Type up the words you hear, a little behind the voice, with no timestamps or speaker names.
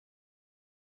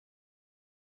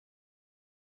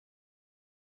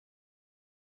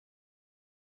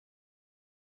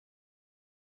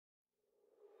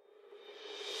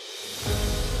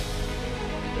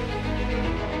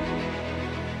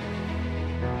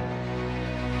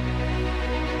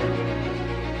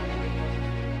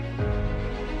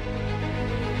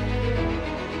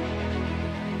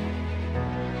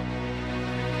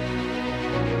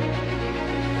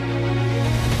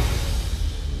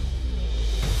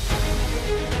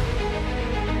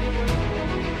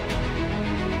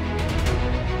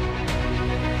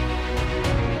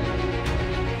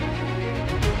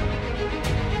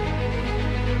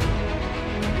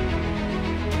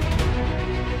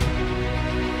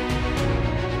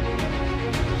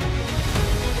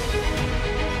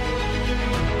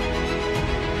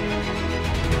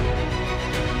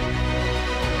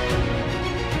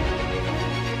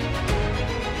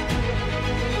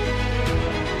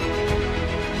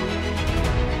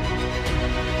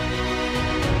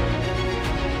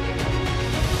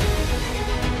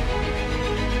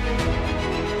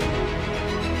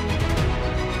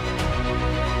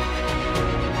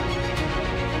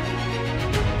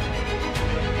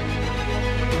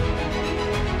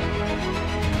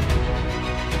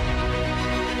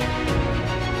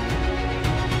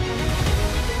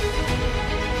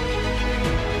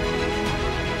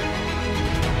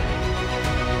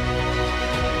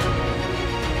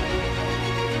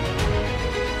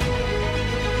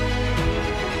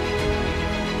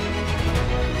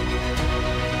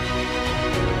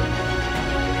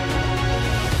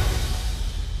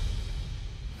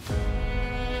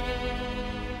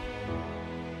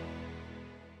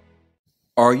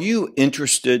Are you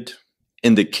interested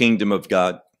in the kingdom of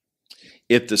God?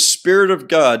 If the Spirit of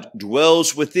God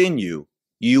dwells within you,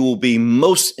 you will be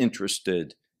most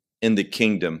interested in the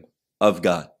kingdom of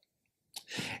God.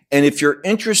 And if you're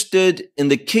interested in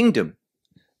the kingdom,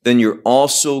 then you're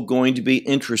also going to be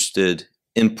interested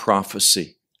in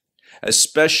prophecy,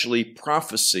 especially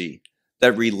prophecy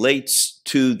that relates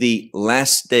to the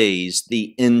last days,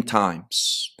 the end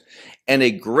times. And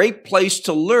a great place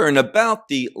to learn about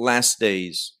the last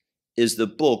days is the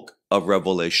book of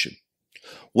Revelation.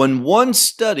 When one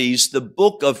studies the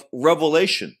book of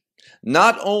Revelation,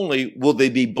 not only will they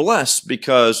be blessed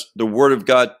because the Word of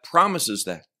God promises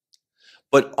that,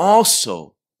 but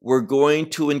also we're going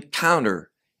to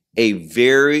encounter a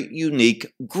very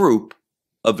unique group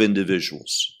of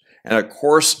individuals. And of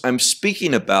course, I'm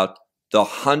speaking about the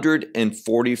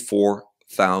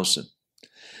 144,000.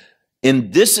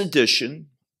 In this edition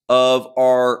of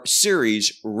our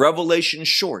series, Revelation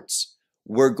Shorts,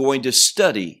 we're going to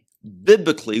study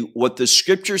biblically what the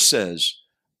Scripture says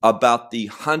about the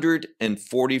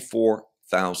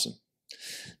 144,000.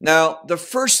 Now, the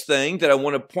first thing that I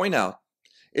want to point out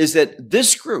is that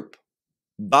this group,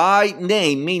 by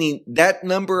name, meaning that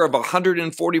number of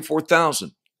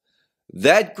 144,000,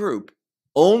 that group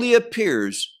only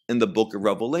appears in the book of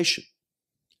Revelation.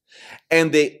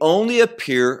 And they only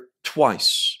appear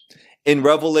twice, in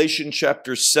Revelation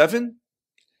chapter 7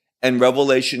 and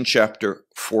Revelation chapter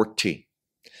 14.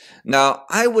 Now,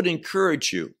 I would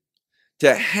encourage you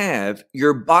to have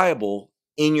your Bible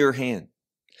in your hand.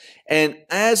 And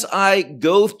as I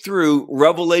go through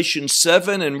Revelation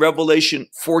 7 and Revelation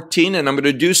 14, and I'm going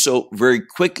to do so very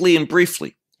quickly and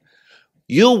briefly,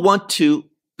 you'll want to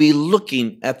be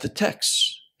looking at the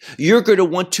text. You're going to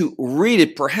want to read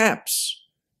it perhaps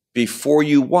before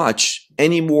you watch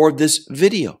any more of this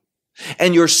video.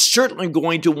 And you're certainly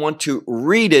going to want to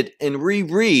read it and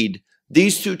reread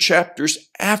these two chapters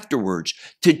afterwards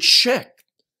to check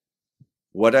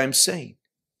what I'm saying.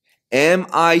 Am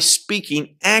I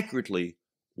speaking accurately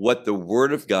what the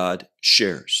Word of God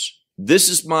shares? This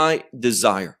is my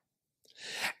desire.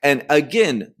 And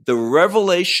again, the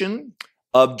revelation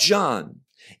of John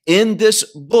in this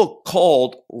book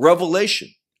called Revelation,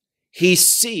 he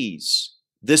sees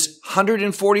this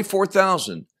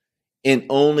 144,000 in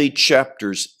only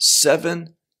chapters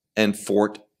 7 and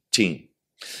 14.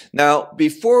 Now,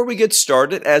 before we get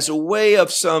started, as a way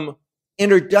of some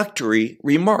introductory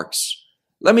remarks,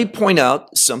 let me point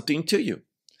out something to you.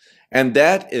 And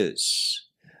that is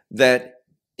that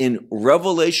in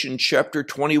Revelation chapter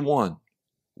 21,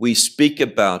 we speak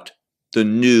about the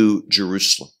New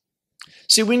Jerusalem.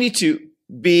 See, we need to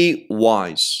be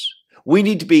wise. We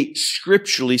need to be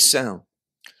scripturally sound.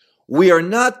 We are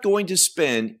not going to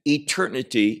spend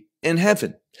eternity in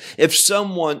heaven. If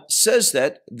someone says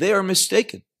that, they are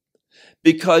mistaken,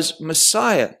 because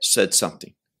Messiah said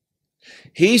something.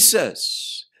 He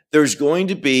says there's going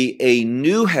to be a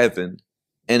new heaven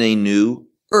and a new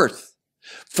earth.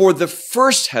 For the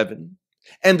first heaven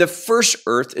and the first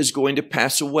earth is going to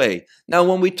pass away. Now,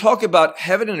 when we talk about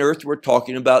heaven and earth, we're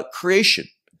talking about creation.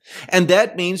 And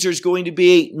that means there's going to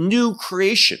be a new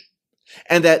creation.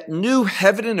 And that new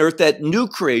heaven and earth, that new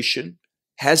creation,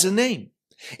 has a name.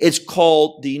 It's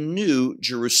called the New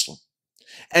Jerusalem.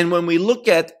 And when we look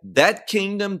at that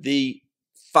kingdom, the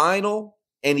final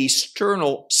and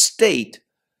eternal state,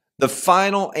 the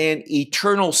final and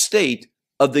eternal state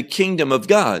of the kingdom of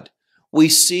God, we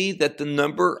see that the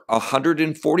number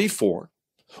 144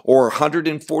 or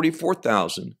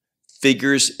 144,000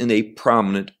 figures in a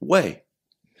prominent way.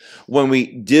 When we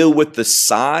deal with the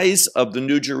size of the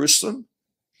New Jerusalem,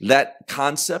 that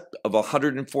concept of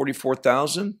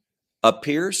 144,000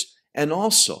 appears. And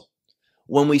also,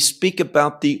 when we speak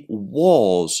about the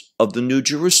walls of the New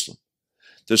Jerusalem,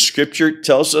 the Scripture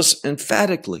tells us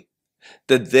emphatically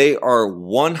that they are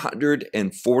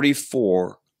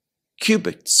 144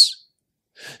 cubits.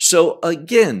 So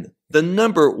again, the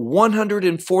number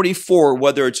 144,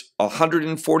 whether it's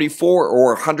 144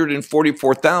 or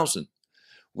 144,000,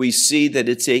 we see that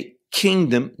it's a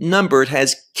kingdom number. It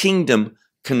has kingdom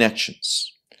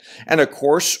connections. And of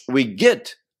course, we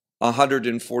get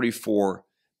 144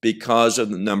 because of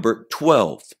the number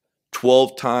 12.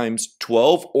 12 times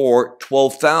 12 or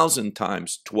 12,000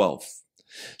 times 12.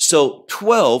 So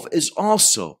 12 is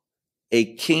also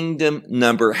a kingdom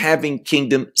number having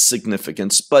kingdom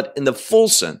significance, but in the full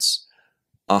sense,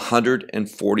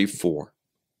 144,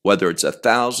 whether it's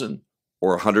 1,000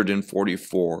 or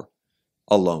 144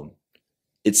 alone.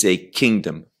 It's a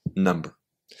kingdom number.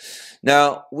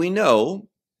 Now, we know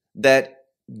that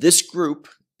this group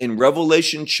in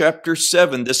Revelation chapter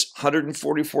 7, this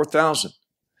 144,000,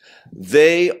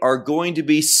 They are going to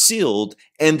be sealed,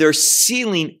 and their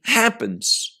sealing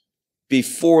happens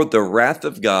before the wrath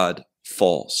of God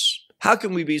falls. How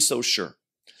can we be so sure?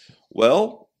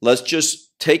 Well, let's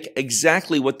just take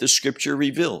exactly what the scripture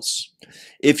reveals.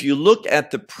 If you look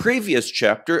at the previous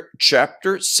chapter,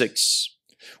 chapter 6,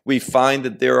 we find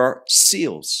that there are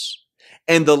seals.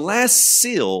 And the last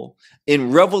seal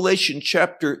in Revelation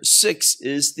chapter 6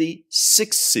 is the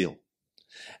sixth seal.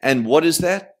 And what is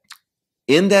that?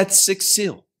 In that sixth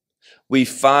seal, we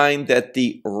find that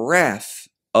the wrath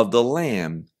of the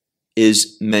Lamb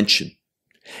is mentioned.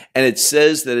 And it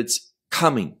says that it's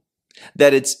coming,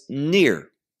 that it's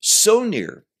near, so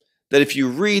near, that if you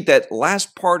read that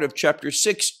last part of chapter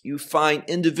 6, you find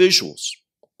individuals,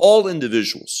 all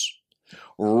individuals,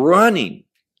 running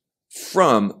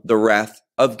from the wrath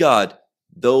of God.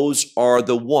 Those are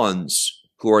the ones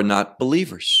who are not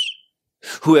believers,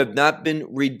 who have not been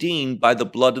redeemed by the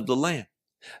blood of the Lamb.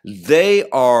 They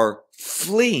are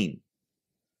fleeing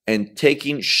and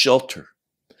taking shelter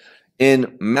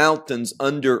in mountains,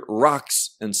 under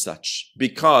rocks and such,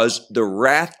 because the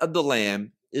wrath of the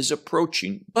Lamb is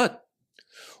approaching. But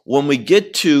when we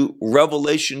get to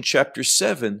Revelation chapter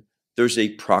 7, there's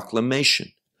a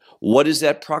proclamation. What is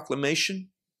that proclamation?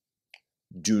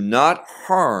 Do not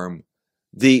harm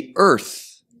the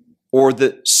earth or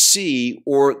the sea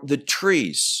or the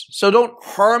trees. So don't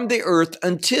harm the earth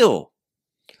until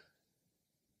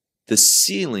the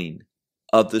sealing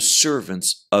of the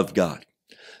servants of God.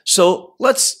 So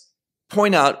let's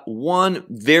point out one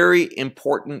very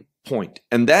important point,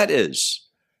 and that is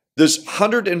this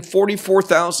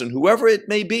 144,000, whoever it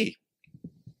may be,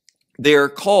 they are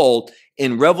called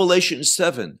in Revelation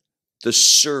 7 the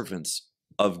servants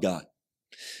of God.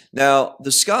 Now,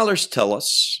 the scholars tell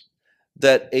us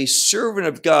that a servant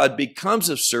of God becomes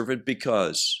a servant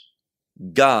because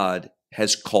God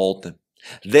has called them.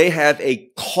 They have a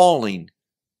calling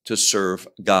to serve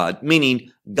God,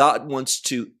 meaning God wants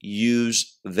to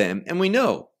use them. And we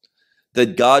know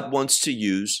that God wants to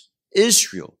use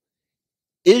Israel.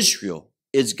 Israel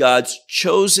is God's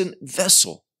chosen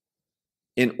vessel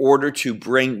in order to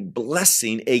bring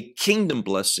blessing, a kingdom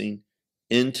blessing,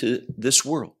 into this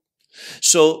world.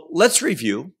 So let's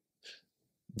review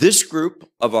this group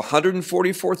of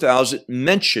 144,000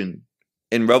 mentioned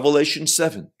in Revelation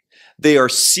 7. They are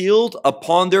sealed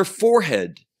upon their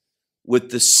forehead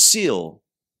with the seal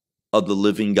of the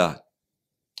living God.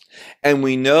 And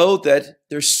we know that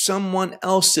there's someone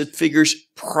else that figures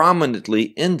prominently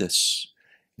in this,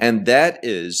 and that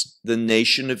is the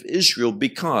nation of Israel,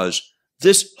 because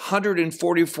this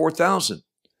 144,000,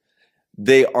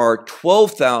 they are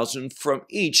 12,000 from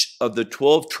each of the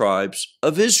 12 tribes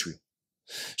of Israel.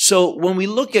 So when we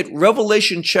look at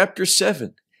Revelation chapter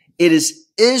 7, it is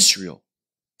Israel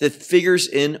that figures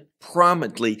in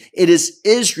prominently. It is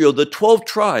Israel, the 12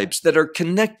 tribes, that are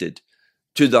connected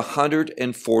to the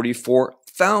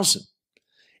 144,000.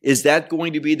 Is that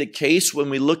going to be the case when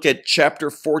we look at chapter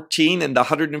 14 and the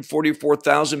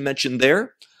 144,000 mentioned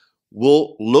there?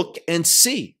 We'll look and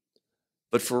see.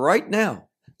 But for right now,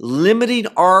 limiting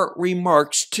our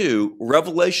remarks to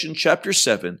Revelation chapter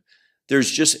 7,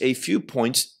 there's just a few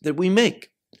points that we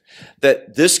make.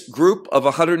 That this group of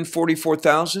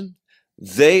 144,000,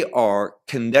 they are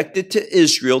connected to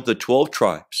Israel, the 12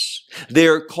 tribes. They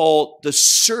are called the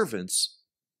servants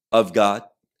of God,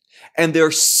 and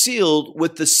they're sealed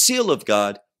with the seal of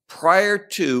God prior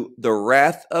to the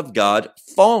wrath of God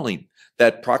falling.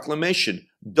 That proclamation,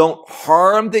 don't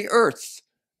harm the earth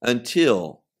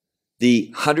until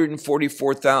the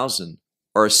 144,000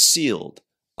 are sealed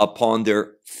upon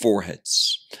their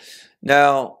foreheads.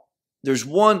 Now, there's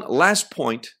one last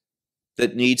point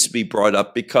that needs to be brought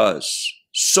up, because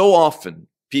so often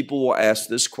people will ask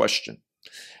this question,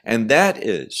 and that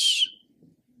is,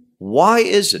 why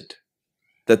is it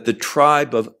that the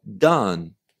tribe of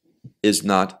Dan is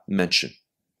not mentioned?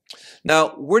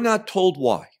 Now, we're not told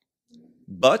why,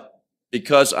 but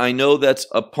because I know that's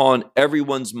upon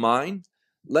everyone's mind,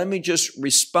 let me just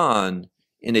respond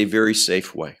in a very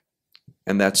safe way,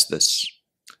 and that's this.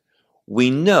 We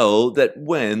know that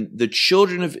when the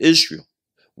children of Israel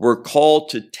were called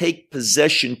to take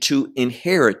possession to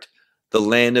inherit the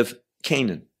land of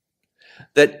Canaan,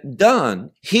 that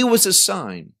Dan, he was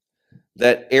assigned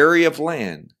that area of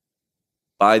land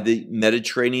by the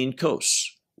Mediterranean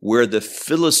coast, where the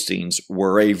Philistines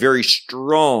were a very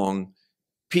strong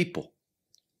people.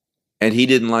 And he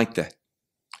didn't like that.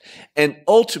 And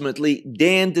ultimately,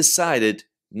 Dan decided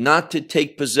not to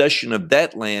take possession of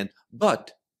that land,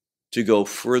 but to go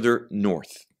further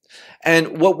north.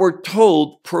 And what we're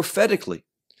told prophetically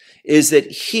is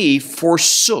that he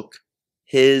forsook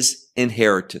his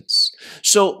inheritance.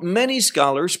 So many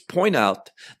scholars point out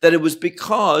that it was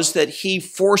because that he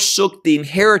forsook the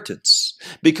inheritance,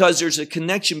 because there's a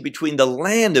connection between the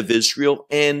land of Israel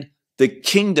and the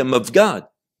kingdom of God.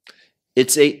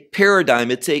 It's a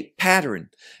paradigm, it's a pattern.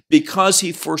 Because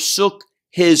he forsook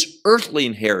his earthly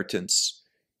inheritance,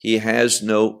 he has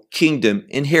no kingdom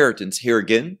inheritance. Here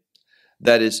again,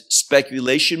 that is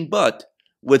speculation, but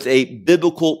with a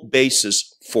biblical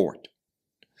basis for it.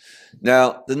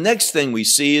 Now, the next thing we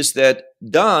see is that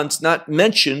Dan's not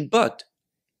mentioned, but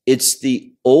it's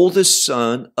the oldest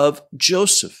son of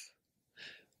Joseph,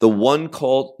 the one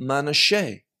called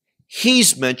Manasseh.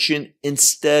 He's mentioned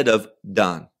instead of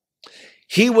Dan.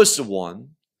 He was the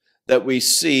one that we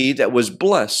see that was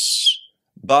blessed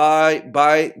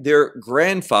by their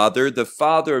grandfather, the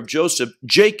father of Joseph,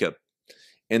 Jacob,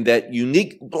 and that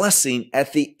unique blessing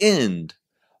at the end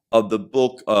of the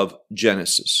book of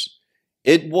Genesis.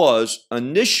 It was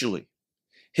initially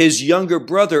his younger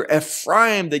brother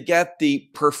Ephraim that got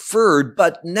the preferred,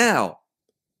 but now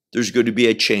there's going to be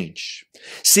a change.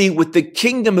 See, with the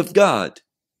kingdom of God,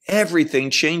 everything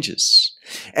changes.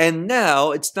 And now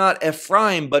it's not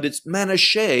Ephraim, but it's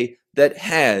Manasseh that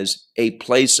has a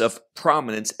place of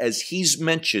prominence as he's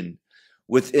mentioned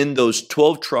within those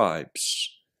 12 tribes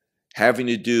having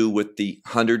to do with the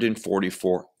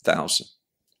 144,000.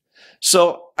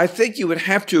 So I think you would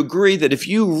have to agree that if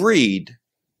you read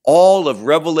all of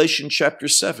Revelation chapter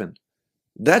 7,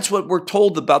 that's what we're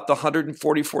told about the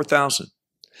 144,000,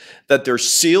 that they're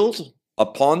sealed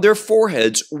upon their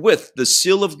foreheads with the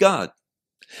seal of God,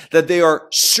 that they are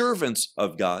servants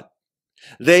of God.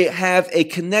 They have a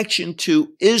connection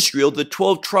to Israel, the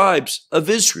 12 tribes of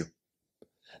Israel.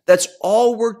 That's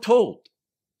all we're told.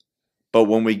 But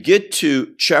when we get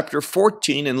to chapter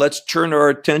 14, and let's turn our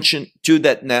attention to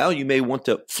that now, you may want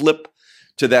to flip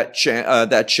to that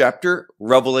chapter,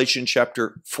 Revelation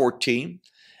chapter 14,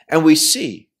 and we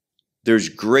see there's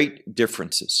great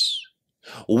differences.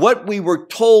 What we were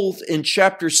told in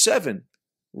chapter 7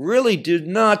 really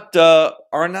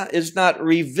is not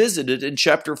revisited in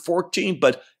chapter 14,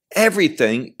 but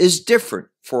everything is different.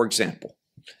 For example,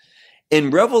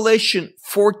 in Revelation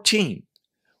 14,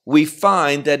 we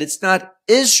find that it's not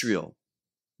Israel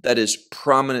that is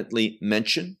prominently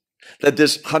mentioned, that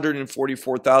this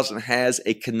 144,000 has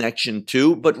a connection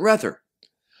to, but rather,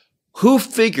 who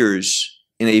figures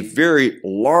in a very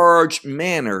large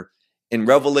manner in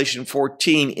Revelation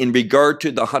 14 in regard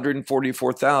to the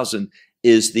 144,000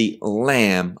 is the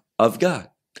Lamb of God,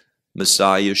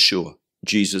 Messiah Yeshua,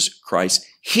 Jesus Christ.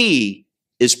 He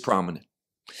is prominent.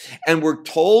 And we're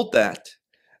told that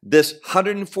this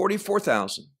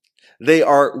 144,000, they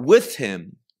are with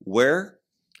him where?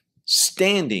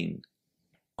 Standing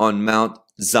on Mount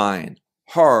Zion,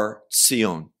 Har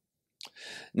Zion.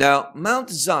 Now, Mount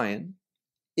Zion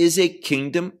is a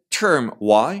kingdom term.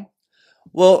 Why?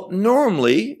 Well,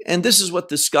 normally, and this is what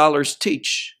the scholars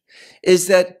teach, is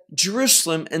that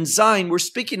Jerusalem and Zion, we're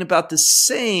speaking about the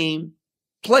same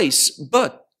place,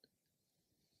 but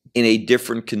in a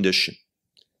different condition.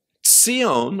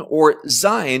 Zion or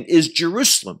Zion is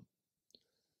Jerusalem,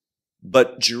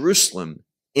 but Jerusalem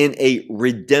in a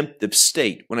redemptive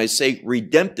state. When I say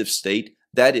redemptive state,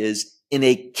 that is in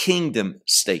a kingdom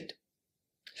state.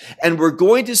 And we're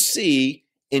going to see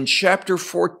in chapter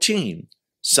 14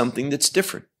 something that's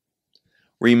different.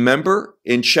 Remember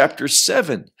in chapter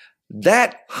 7,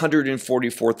 that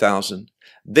 144,000,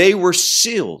 they were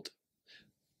sealed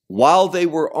while they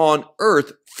were on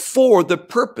earth for the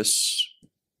purpose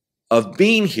of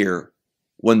being here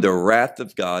when the wrath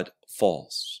of God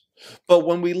falls. But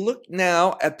when we look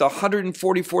now at the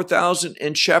 144,000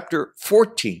 in chapter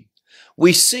 14,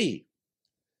 we see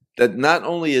that not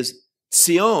only is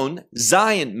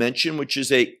Zion mentioned, which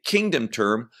is a kingdom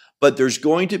term, but there's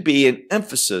going to be an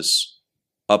emphasis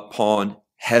upon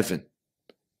heaven.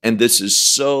 And this is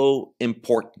so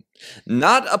important.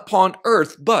 Not upon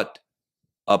earth, but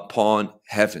upon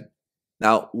heaven.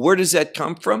 Now, where does that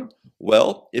come from?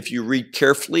 Well, if you read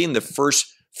carefully in the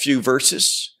first few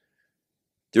verses,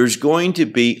 there's going to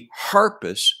be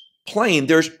harpists playing.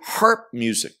 There's harp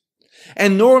music.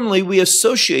 And normally we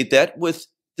associate that with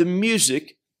the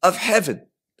music of heaven.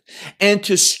 And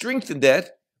to strengthen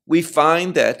that, we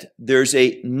find that there's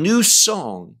a new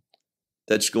song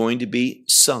that's going to be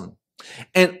sung.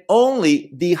 And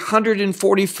only the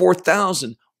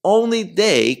 144,000, only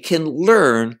they can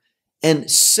learn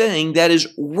and sing, that is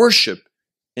worship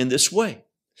in this way.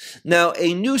 Now,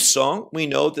 a new song, we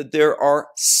know that there are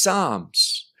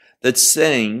psalms that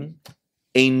sing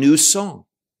a new song.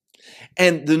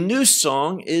 And the new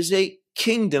song is a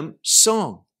kingdom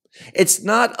song. It's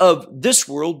not of this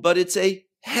world, but it's a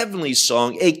heavenly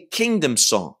song, a kingdom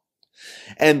song.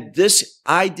 And this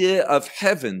idea of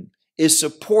heaven is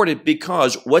supported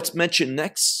because what's mentioned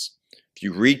next, if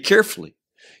you read carefully,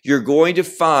 you're going to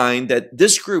find that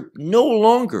this group no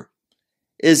longer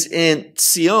is in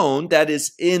Sion, that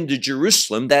is in the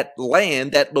Jerusalem, that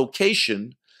land, that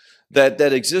location that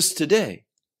exists today.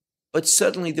 But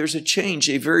suddenly there's a change,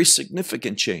 a very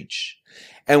significant change.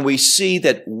 And we see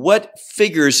that what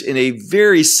figures in a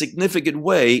very significant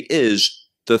way is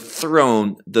the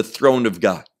throne of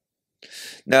God.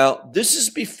 Now, this is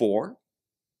before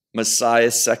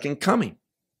Messiah's second coming.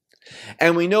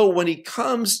 And we know when he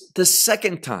comes the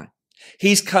second time,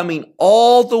 he's coming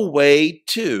all the way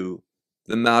to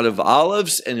the Mount of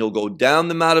Olives, and he'll go down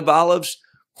the Mount of Olives,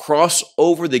 cross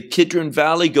over the Kidron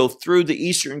Valley, go through the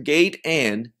Eastern Gate,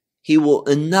 and he will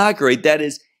inaugurate, that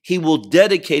is, he will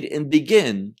dedicate and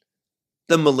begin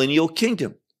the millennial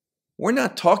kingdom. We're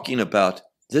not talking about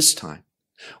this time.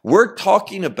 We're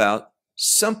talking about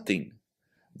something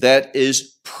that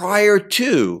is prior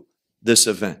to this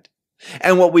event.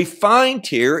 And what we find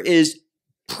here is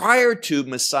prior to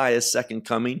Messiah's second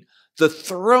coming, the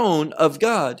throne of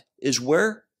God is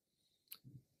where?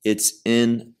 It's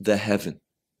in the heaven.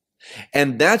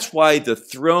 And that's why the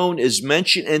throne is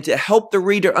mentioned, and to help the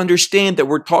reader understand that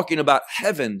we're talking about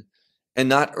heaven and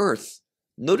not earth.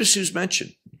 Notice who's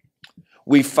mentioned.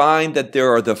 We find that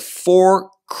there are the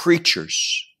four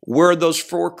creatures. Where are those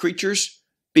four creatures?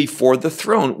 Before the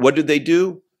throne. What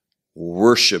do?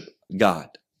 Worship God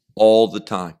all the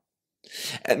time.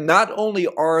 And not only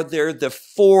are there the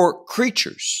four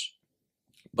creatures,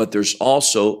 but there's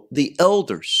also the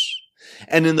elders.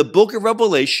 And in the book of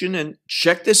Revelation, and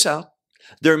check this out,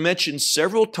 they're mentioned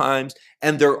several times,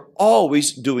 and they're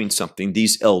always doing something,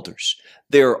 these elders.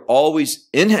 They're always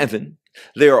in heaven.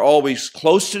 They are always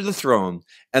close to the throne,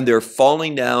 and they're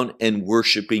falling down and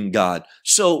worshiping God.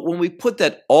 So when we put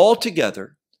that all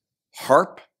together,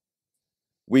 harp,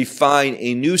 we find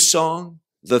a new song,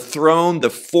 the throne, the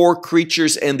four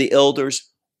creatures, and the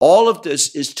elders. All of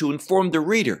this is to inform the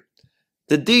reader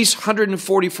that these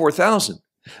 144,000,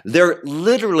 they're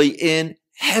literally in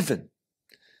heaven.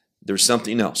 There's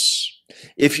something else.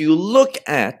 If you look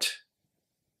at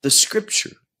the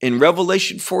scripture in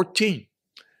Revelation 14,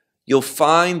 you'll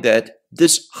find that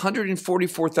this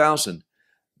 144,000,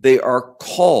 they are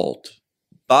called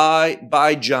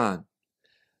by John,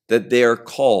 that they are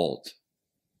called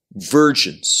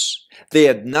virgins. They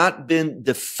have not been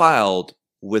defiled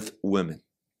with women.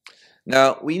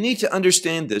 Now, we need to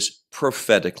understand this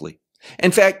prophetically.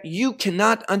 In fact, you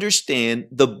cannot understand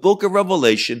the book of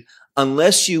Revelation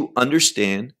unless you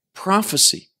understand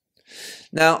prophecy.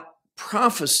 Now,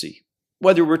 prophecy,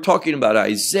 whether we're talking about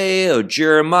Isaiah or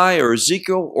Jeremiah or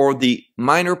Ezekiel or the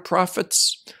minor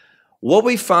prophets, what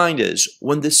we find is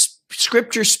when the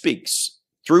scripture speaks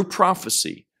through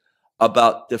prophecy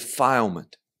about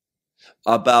defilement,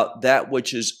 about that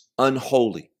which is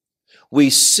unholy, we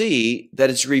see that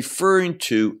it's referring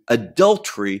to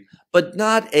adultery, but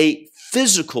not a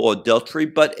physical adultery,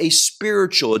 but a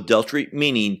spiritual adultery,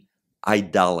 meaning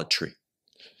idolatry.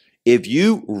 If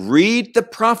you read the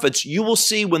prophets, you will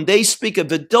see when they speak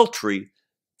of adultery,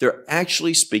 they're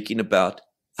actually speaking about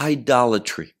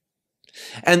idolatry.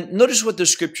 And notice what the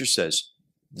scripture says.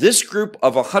 This group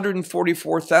of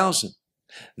 144,000,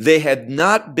 they had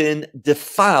not been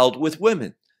defiled with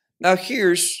women. Now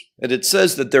and it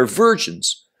says that they're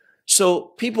virgins.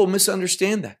 So people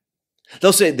misunderstand that.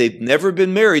 They'll say they've never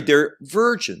been married, they're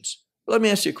virgins. Let me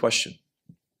ask you a question.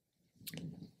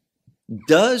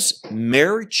 Does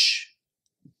marriage,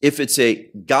 if it's a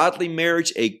godly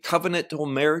marriage, a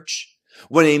covenantal marriage,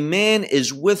 when a man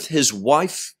is with his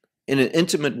wife in an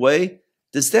intimate way,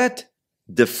 does that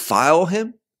defile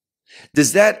him?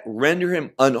 Does that render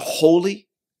him unholy?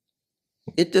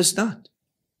 It does not.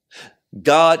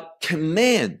 God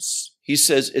commands. He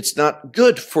says it's not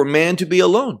good for man to be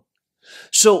alone.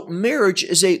 So marriage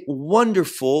is a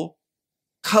wonderful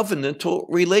covenantal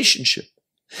relationship.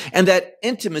 And that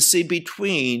intimacy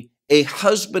between a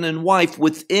husband and wife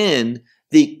within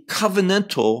the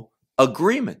covenantal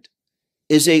agreement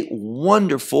is a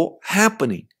wonderful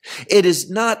happening. It is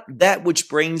not that which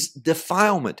brings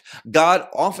defilement. God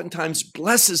oftentimes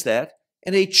blesses that,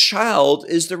 and a child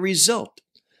is the result.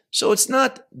 So it's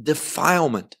not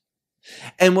defilement.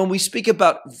 And when we speak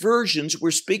about virgins,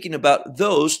 we're speaking about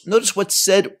those. Notice what's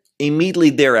said immediately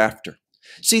thereafter.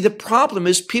 See, the problem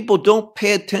is people don't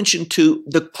pay attention to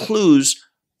the clues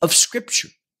of Scripture.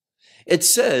 It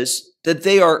says that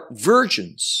they are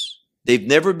virgins. They've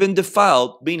never been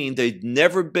defiled, meaning they've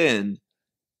never been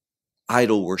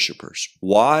idol worshipers.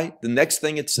 Why? The next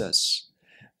thing it says,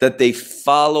 that they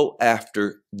follow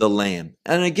after the Lamb.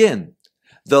 And again,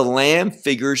 the Lamb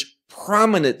figures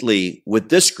prominently with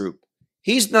this group.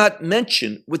 He's not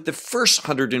mentioned with the first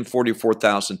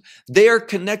 144,000. They are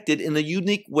connected in a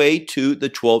unique way to the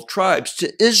 12 tribes,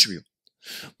 to Israel.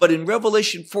 But in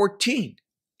Revelation 14,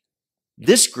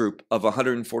 this group of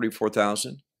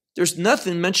 144,000, there's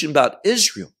nothing mentioned about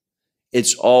Israel.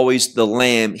 It's always the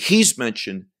Lamb. He's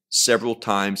mentioned several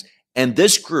times. And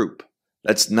this group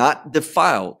that's not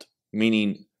defiled,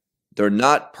 meaning they're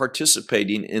not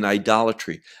participating in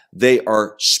idolatry. They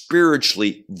are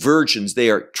spiritually virgins. They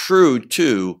are true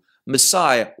to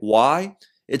Messiah. Why?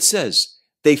 It says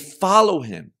they follow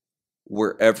him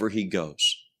wherever he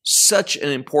goes. Such an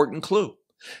important clue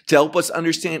to help us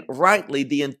understand rightly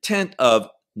the intent of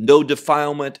no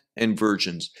defilement and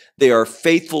virgins. They are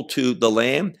faithful to the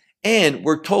Lamb, and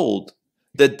we're told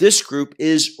that this group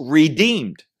is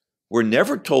redeemed. We're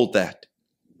never told that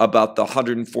about the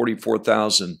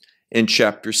 144,000 in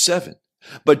chapter 7.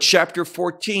 But chapter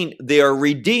 14, they are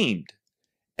redeemed,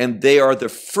 and they are the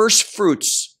first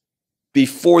fruits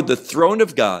before the throne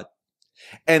of God,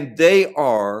 and they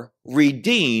are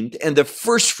redeemed and the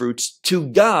first fruits to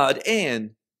God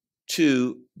and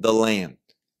to the Lamb.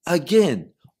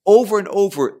 Again, over and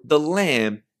over, the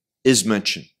Lamb is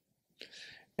mentioned.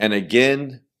 And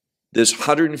again, this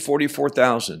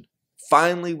 144,000,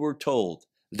 finally we're told,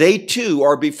 they too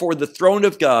are before the throne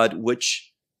of God,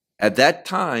 which at that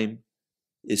time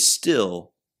is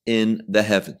still in the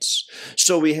heavens.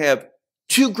 So we have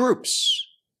two groups.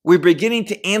 We're beginning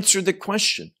to answer the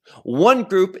question. One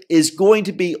group is going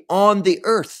to be on the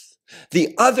earth.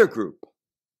 The other group,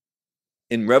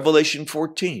 in Revelation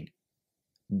 14,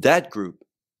 that group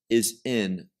is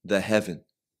in the heaven.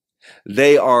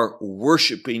 They are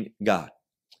worshiping God.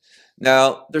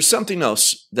 Now, there's something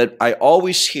else that I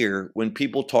always hear when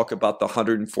people talk about the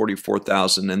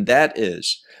 144,000, and that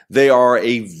is they are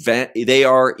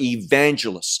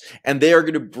evangelists, and they are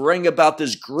going to bring about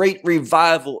this great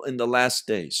revival in the last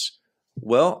days.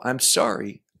 Well, I'm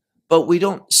sorry, but we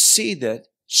don't see that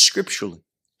scripturally.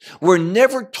 We're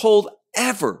never told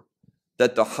ever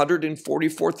that the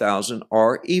 144,000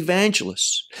 are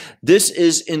evangelists. This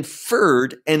is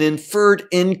inferred, and inferred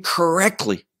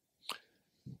incorrectly.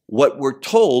 What we're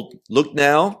told, look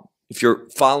now, if you're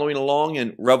following along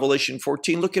in Revelation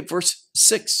 14, look at verse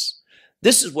 6.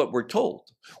 This is what we're told.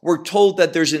 We're told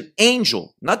that there's an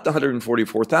angel, not the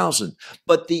 144,000,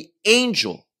 but the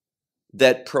angel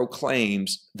that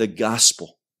proclaims the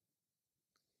gospel.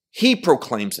 He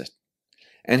proclaims it.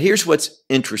 And here's what's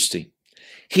interesting.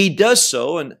 He does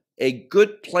so, and a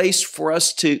good place for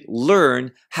us to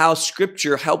learn how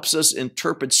Scripture helps us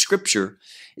interpret Scripture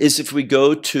is if we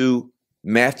go to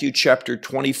Matthew chapter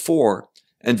 24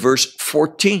 and verse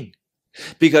 14.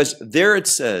 Because there it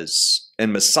says,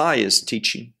 and Messiah is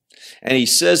teaching, and he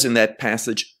says in that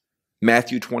passage,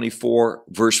 Matthew 24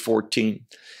 verse 14,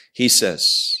 he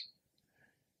says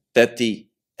that the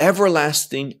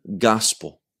everlasting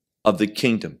gospel of the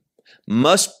kingdom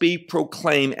must be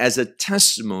proclaimed as a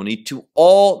testimony to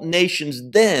all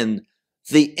nations, then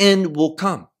the end will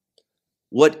come.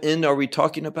 What end are we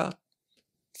talking about?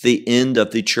 The end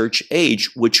of the church age,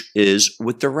 which is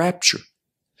with the rapture.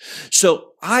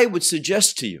 So I would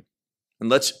suggest to you,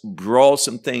 and let's draw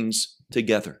some things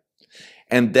together,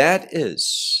 and that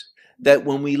is that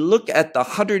when we look at the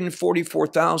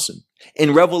 144,000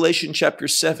 in Revelation chapter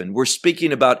 7, we're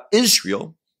speaking about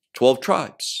Israel, 12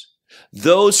 tribes,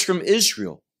 those from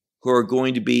Israel who are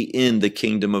going to be in the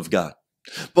kingdom of God.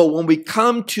 But when we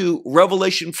come to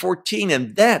Revelation 14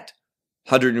 and that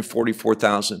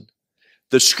 144,000,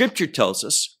 the scripture tells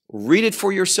us, read it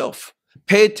for yourself.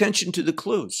 Pay attention to the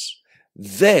clues.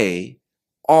 They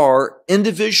are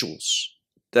individuals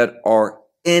that are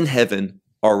in heaven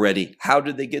already. How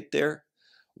did they get there?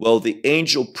 Well, the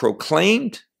angel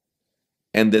proclaimed,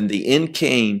 and then the end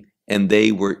came, and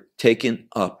they were taken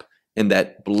up in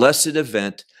that blessed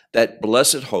event, that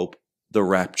blessed hope, the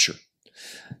rapture.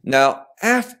 Now,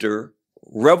 after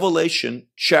Revelation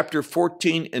chapter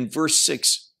 14 and verse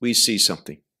 6, we see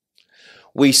something.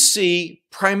 We see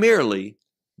primarily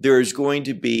there is going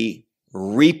to be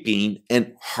reaping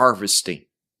and harvesting.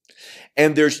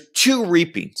 And there's two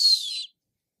reapings.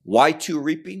 Why two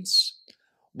reapings?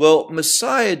 Well,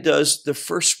 Messiah does the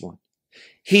first one.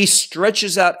 He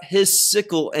stretches out his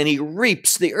sickle and he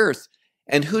reaps the earth.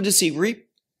 And who does he reap?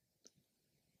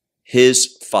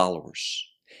 His followers.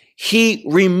 He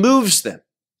removes them.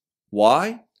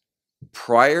 Why?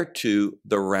 Prior to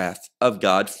the wrath of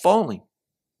God falling.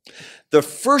 The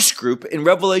first group in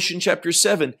Revelation chapter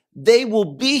 7, they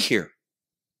will be here.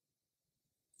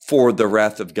 for the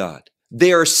wrath of God.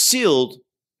 They are sealed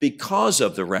because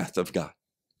of the wrath of God,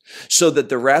 so that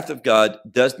the wrath of God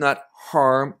does not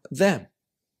harm them.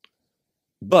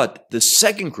 But the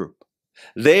second group,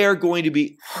 they are going to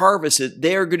be harvested.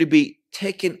 They are going to be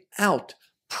taken out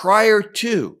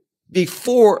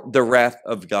before the wrath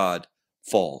of God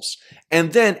falls.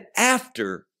 And then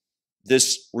after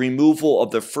this removal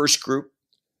of the first group,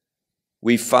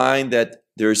 we find that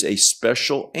there's a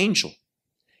special angel,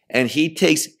 and he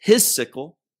takes his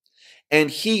sickle and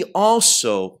he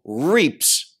also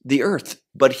reaps the earth.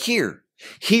 But here,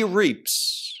 he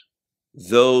reaps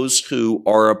those who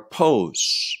are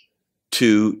opposed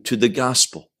to the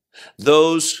gospel,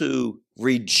 those who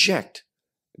reject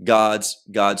God's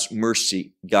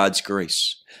mercy, God's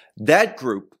grace. That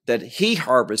group that he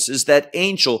harvests is that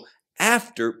angel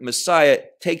after Messiah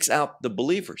takes out the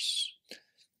believers.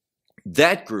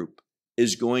 That group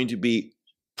is going to be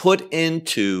put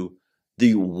into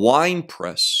the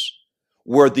winepress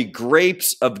where the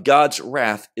grapes of God's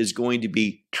wrath is going to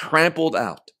be trampled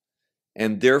out.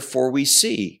 And therefore we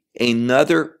see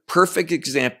another perfect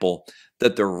example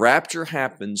that the rapture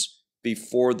happens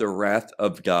before the wrath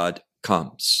of God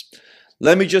comes.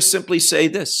 Let me just simply say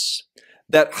this,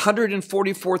 that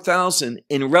 144,000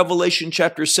 in Revelation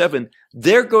chapter 7,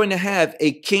 they're going to have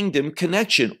a kingdom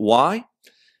connection. Why?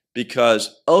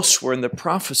 Because elsewhere in the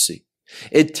prophecy,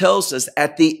 it tells us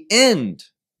at the end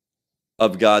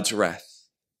of God's wrath,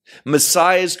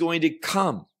 Messiah is going to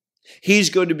come. He's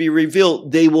going to be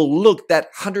revealed. They will look, that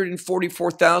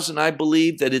 144,000, I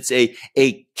believe that it's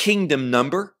a kingdom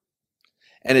number,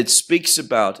 and it speaks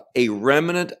about a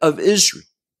remnant of Israel.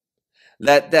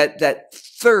 That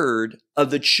third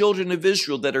of the children of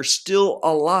Israel that are still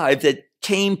alive, that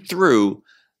came through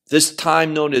this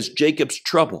time known as Jacob's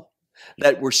trouble,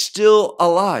 that were still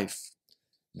alive.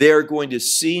 They're going to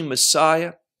see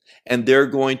Messiah, and they're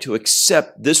going to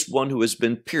accept this one who has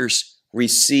been pierced,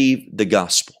 receive the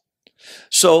gospel.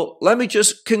 So let me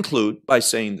just conclude by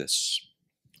saying this.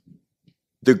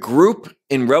 The group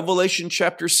in Revelation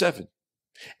chapter 7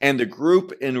 and the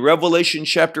group in Revelation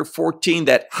chapter 14,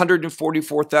 that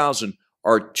 144,000,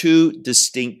 are two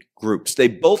distinct groups. They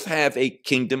both have a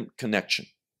kingdom connection.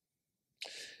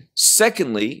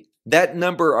 Secondly, that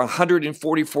number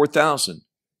 144,000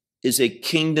 is a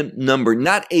kingdom number,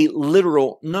 not a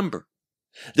literal number.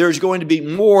 There's going to be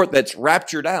more that's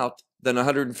raptured out than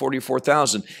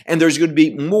 144,000. And there's going to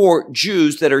be more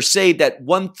Jews that are saved. That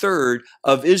 1/3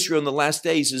 of Israel in the last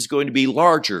days is going to be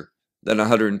larger than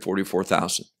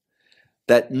 144,000.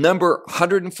 That number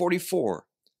 144,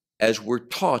 as we're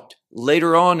taught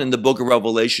later on in the book of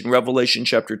Revelation, Revelation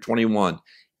chapter 21,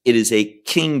 it is a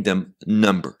kingdom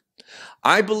number.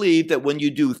 I believe that when you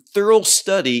do thorough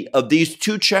study of these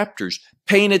two chapters,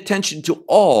 paying attention to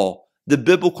all the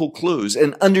biblical clues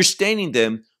and understanding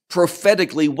them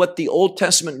prophetically, what the Old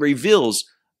Testament reveals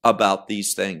about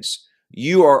these things,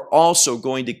 you are also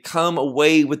going to come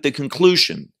away with the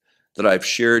conclusion that I've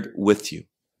shared with you.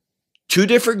 Two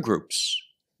different groups,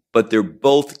 but they're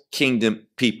both kingdom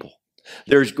people.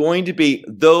 There's going to be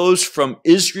those from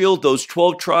Israel, those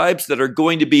 12 tribes that are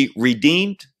going to be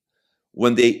redeemed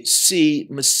when they see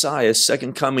Messiah's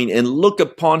second coming and look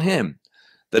upon him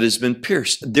that has been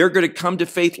pierced. They're going to come to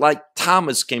faith like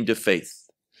Thomas came to faith.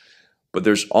 But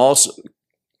there's also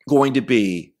going to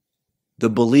be the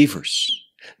believers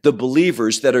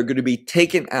that are going to be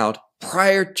taken out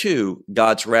prior to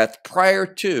God's wrath, prior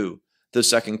to the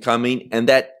second coming, and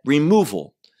that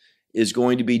removal is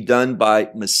going to be done by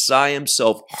Messiah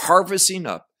himself harvesting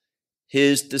up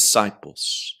his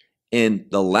disciples in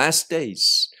the last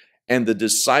days. And the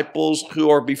disciples who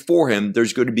are before him,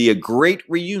 there's going to be a great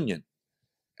reunion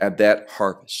at that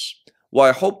harvest. Well,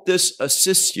 I hope this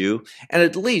assists you and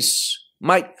at least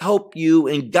might help you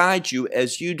and guide you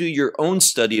as you do your own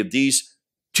study of these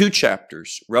two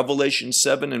chapters, Revelation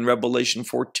 7 and Revelation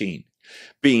 14,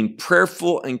 being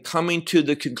prayerful and coming to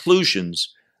the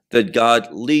conclusions that God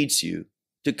leads you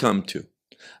to come to.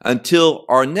 Until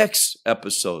our next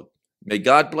episode, may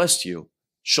God bless you.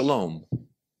 Shalom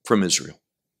from Israel.